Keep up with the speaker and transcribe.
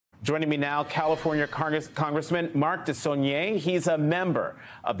Joining me now, California Congressman Mark DeSaulnier. He's a member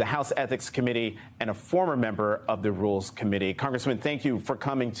of the House Ethics Committee and a former member of the Rules Committee. Congressman, thank you for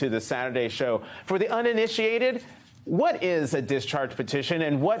coming to the Saturday show. For the uninitiated, what is a discharge petition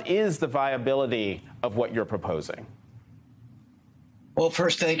and what is the viability of what you're proposing? Well,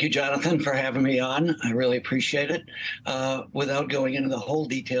 first, thank you, Jonathan, for having me on. I really appreciate it. Without going into the whole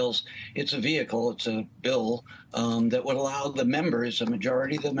details, it's a vehicle, it's a bill that would allow the members, a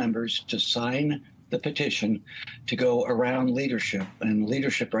majority of the members, to sign the petition to go around leadership. And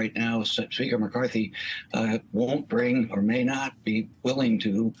leadership right now, Speaker McCarthy won't bring or may not be willing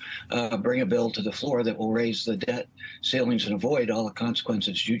to bring a bill to the floor that will raise the debt ceilings and avoid all the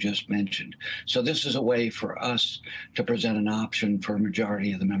consequences you just mentioned. So this is a way for us to present an option for a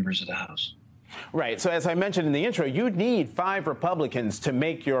majority of the members of the House. Right. So as I mentioned in the intro, you need 5 Republicans to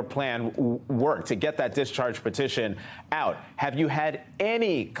make your plan work, to get that discharge petition out. Have you had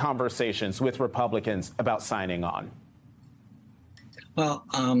any conversations with Republicans about signing on? Well,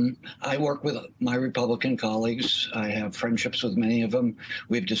 I work with my Republican colleagues. I have friendships with many of them.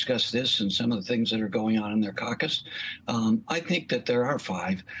 We've discussed this and some of the things that are going on in their caucus. I think that there are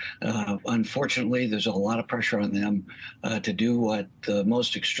 5. Unfortunately, there's a lot of pressure on them to do what the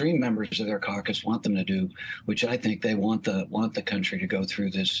most extreme members of their caucus want them to do, which I think they want the country to go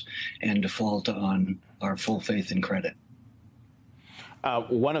through this and default on our full faith and credit.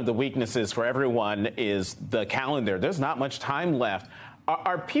 One of the weaknesses for everyone is the calendar. There's not much time left.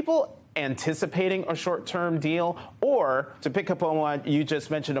 Are people anticipating a short-term deal? Or, to pick up on what you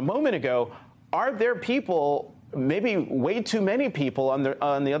just mentioned a moment ago, are there people, maybe way too many people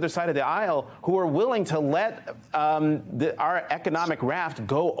on the other side of the aisle, who are willing to let our economic raft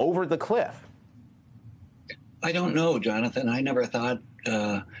go over the cliff? I don't know, Jonathan. I never thought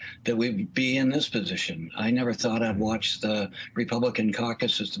that we'd be in this position. I never thought I'd watch the Republican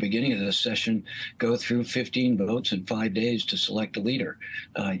caucus at the beginning of this session go through 15 votes in 5 days to select a leader.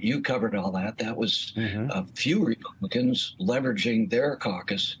 You covered all that. That was a few Republicans leveraging their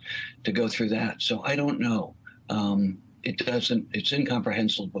caucus to go through that. So I don't know. It's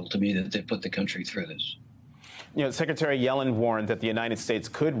incomprehensible to me that they put the country through this. You know, Secretary Yellen warned that the United States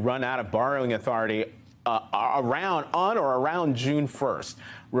could run out of borrowing authority on or around June 1st.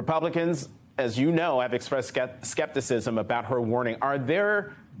 Republicans, as you know, have expressed skepticism about her warning. Are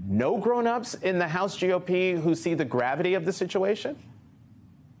there no grown-ups in the House GOP who see the gravity of the situation?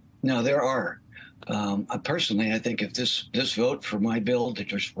 No, there are. Personally, I think if this vote for my bill to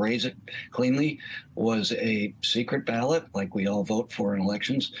just raise it cleanly was a secret ballot, like we all vote for in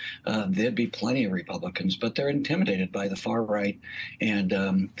elections, there'd be plenty of Republicans, but they're intimidated by the far right and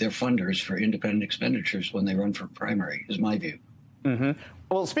their funders for independent expenditures when they run for primary, is my view.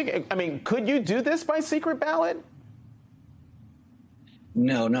 Well, could you do this by secret ballot?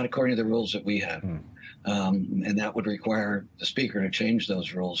 No, not according to the rules that we have. And that would require the Speaker to change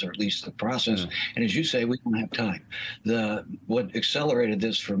those rules, or at least the process. And as you say, we don't have time. What accelerated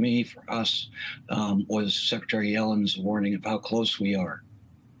this for me, for us, was Secretary Yellen's warning of how close we are.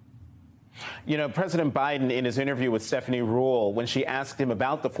 You know, President Biden, in his interview with Stephanie Ruhle, when she asked him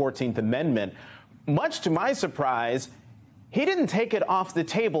about the 14th Amendment, much to my surprise, he didn't take it off the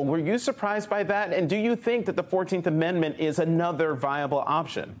table. Were you surprised by that? And do you think that the 14th Amendment is another viable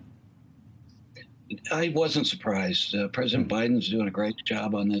option? I wasn't surprised. President Biden's doing a great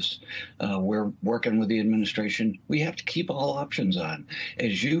job on this. We're working with the administration. We have to keep all options on.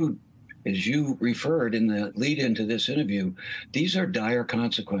 As you referred in the lead into this interview, these are dire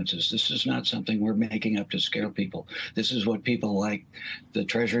consequences. This is not something we're making up to scare people. This is what people like the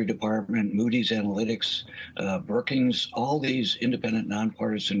Treasury Department, Moody's Analytics, Brookings, all these independent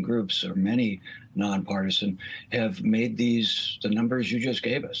nonpartisan groups, or many nonpartisan, have made these the numbers you just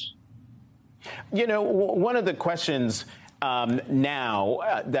gave us. You know, one of the questions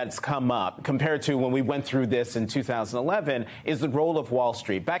now that's come up compared to when we went through this in 2011 is the role of Wall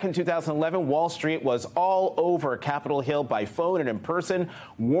Street. Back in 2011, Wall Street was all over Capitol Hill by phone and in person,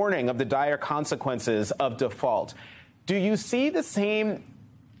 warning of the dire consequences of default. Do you see the same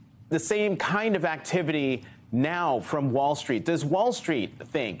kind of activity now from Wall Street? Does Wall Street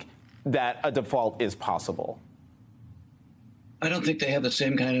think that a default is possible? I don't think they have the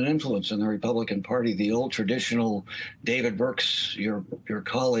same kind of influence in the Republican Party. The old traditional David Brooks, your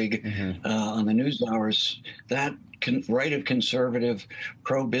colleague on the news hours, that right of conservative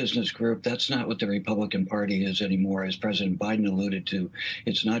pro-business group, that's not what the Republican Party is anymore. As President Biden alluded to,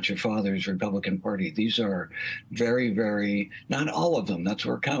 it's not your father's Republican Party. These are very, very, not all of them. That's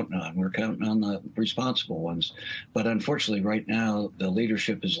what we're counting on. We're counting on the responsible ones. But unfortunately, right now, the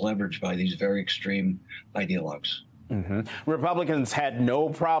leadership is leveraged by these very extreme ideologues. Republicans had no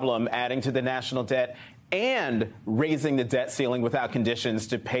problem adding to the national debt and raising the debt ceiling without conditions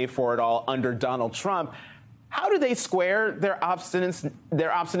to pay for it all under Donald Trump. How do they square their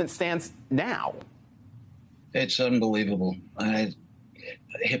obstinate stance now? It's unbelievable.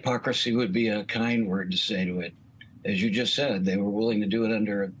 Hypocrisy would be a kind word to say to it. As you just said, they were willing to do it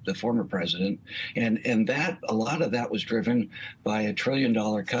under the former president. And that a lot of that was driven by $1 trillion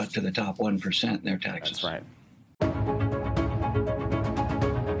cut to the top 1% in their taxes. That's right.